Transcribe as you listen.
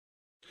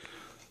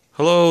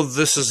Hello,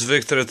 this is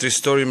Victor at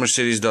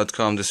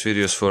RestoreYourMercedes.com. This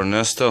video is for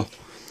Ernesto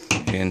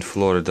in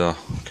Florida.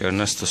 Okay,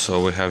 Ernesto,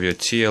 so we have your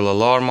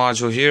LLR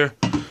module here.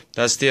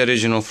 That's the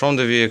original from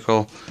the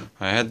vehicle.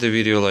 I had the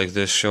video like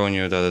this showing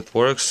you that it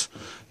works,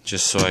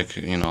 just so I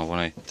could, when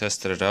I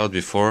tested it out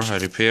before I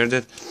repaired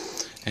it.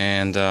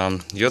 And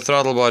your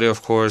throttle body,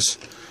 of course.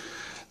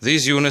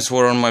 These units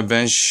were on my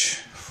bench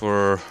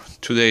for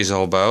 2 days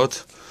all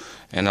about,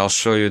 and I'll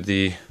show you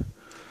the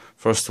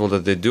first of all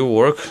that they do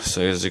work.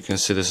 So as you can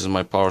see, this is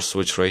my power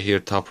switch right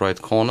here, top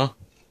right corner.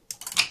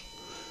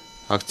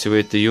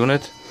 Activate the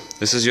unit.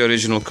 This is your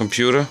original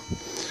computer.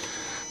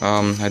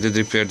 I did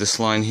repair this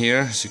line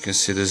here. As you can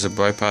see, there's a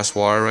bypass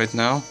wire right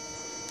now,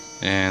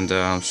 and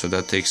so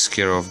that takes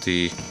care of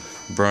the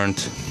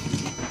burnt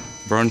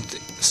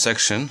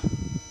section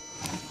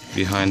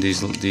behind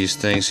these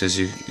things. As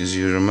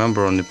you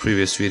remember on the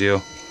previous video,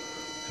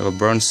 I have a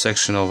burnt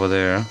section over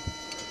there.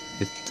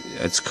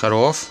 It's cut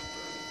off,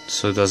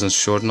 so it doesn't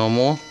short no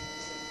more.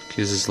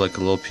 Because it's like a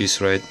little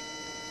piece right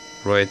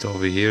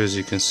over here. As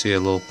you can see, a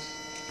little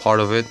part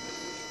of it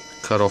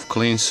cut off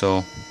clean.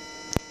 So,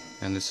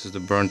 and this is the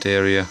burnt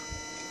area.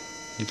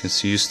 You can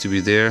see used to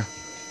be there,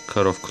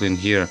 cut off clean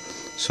here.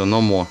 So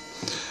no more.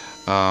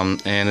 And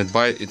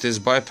it is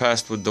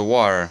bypassed with the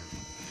wire.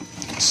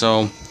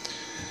 So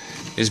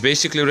it's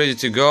basically ready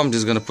to go. I'm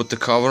just gonna put the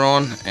cover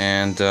on,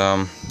 and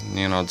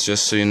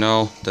just so you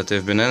know that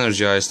they've been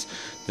energized.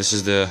 This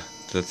is the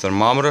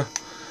thermometer.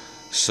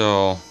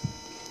 So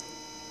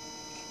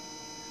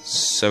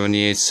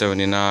 78,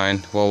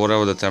 79, well,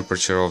 whatever the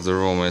temperature of the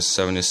room is,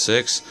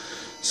 76.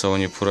 So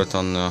when you put it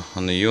on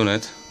the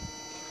unit,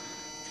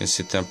 you can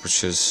see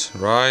temperatures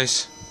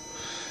rise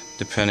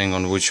depending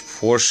on which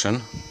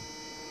portion.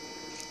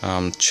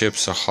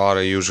 Chips are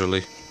hotter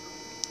usually,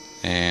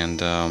 and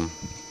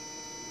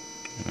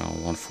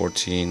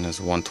 114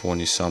 is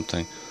 120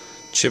 something.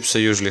 Chips are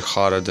usually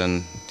hotter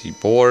than the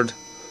board.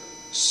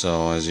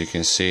 So as you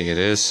can see, it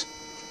is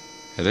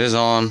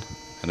on,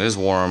 it is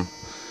warm.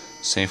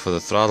 Same for the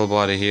throttle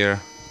body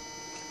here.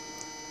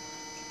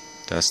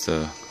 That's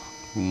the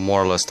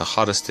more or less the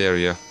hottest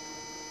area,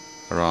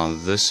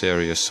 around this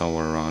area,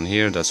 somewhere around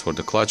here. That's where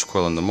the clutch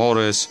coil and the motor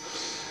is.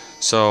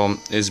 So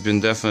it's been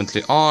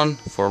definitely on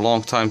for a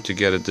long time to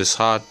get it this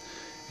hot,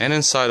 and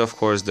inside, of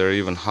course, they're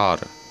even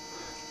hotter.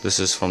 This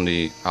is from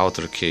the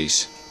outer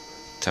case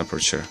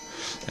temperature,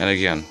 and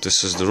again,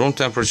 this is the room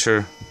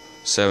temperature,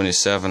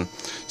 77.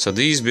 So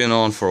these been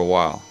on for a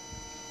while,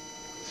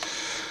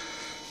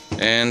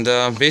 and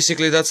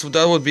basically that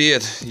would be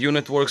it.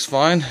 Unit works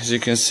fine. As you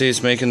can see,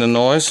 it's making the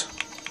noise.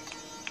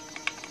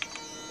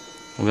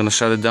 I'm gonna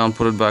shut it down,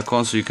 put it back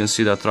on, so you can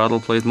see that throttle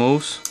plate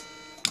moves.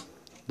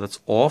 That's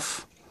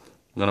off.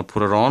 I'm gonna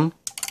put it on.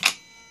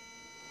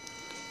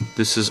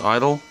 This is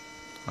idle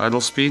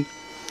speed.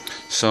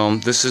 So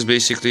this is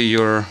basically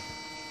your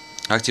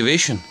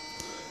activation,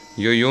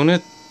 your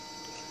unit,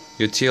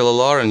 your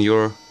LLR, and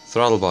your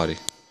throttle body,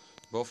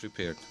 both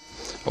repaired.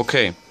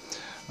 Okay,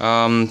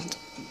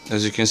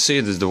 as you can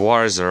see, the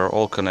wires are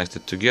all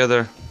connected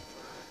together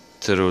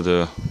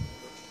through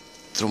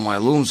my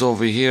looms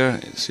over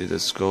here. You see,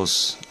 this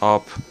goes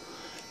up,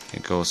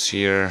 it goes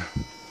here,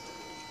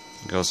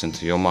 it goes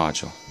into your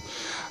module.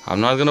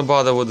 I'm not gonna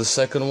bother with the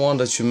second one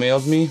that you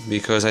mailed me,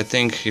 because I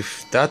think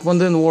if that one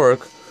didn't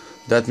work,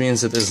 that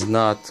means it is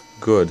not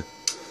good.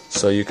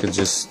 So you can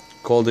just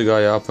call the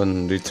guy up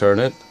and return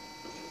it,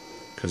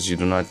 because you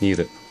do not need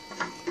it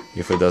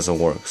if it doesn't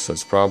work. So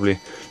it's probably,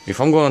 if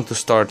I'm going to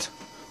start,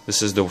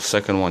 this is the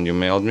second one you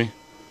mailed me,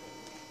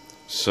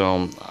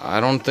 so I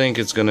don't think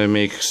it's gonna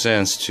make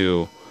sense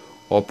to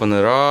open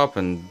it up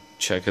and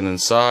check it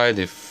inside,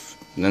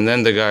 and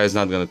then the guy is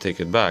not gonna take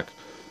it back.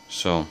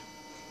 So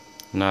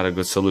not a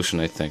good solution,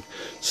 I think.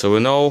 So we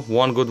know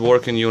one good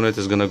working unit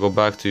is gonna go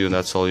back to you, and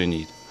that's all you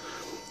need.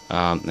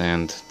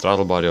 And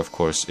throttle body, of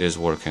course, is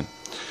working.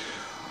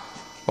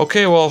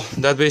 Okay, well,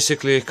 that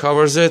basically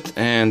covers it,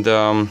 and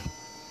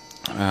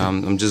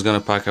I'm just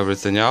gonna pack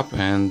everything up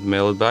and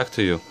mail it back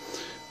to you.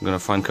 I'm gonna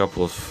find a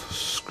couple of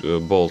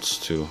bolts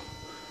to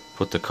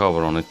put the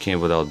cover on. It came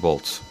without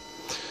bolts.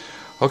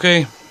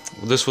 Okay,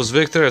 this was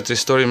Victor at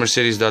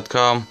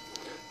RestoreYourMercedes.com.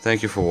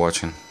 Thank you for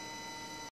watching.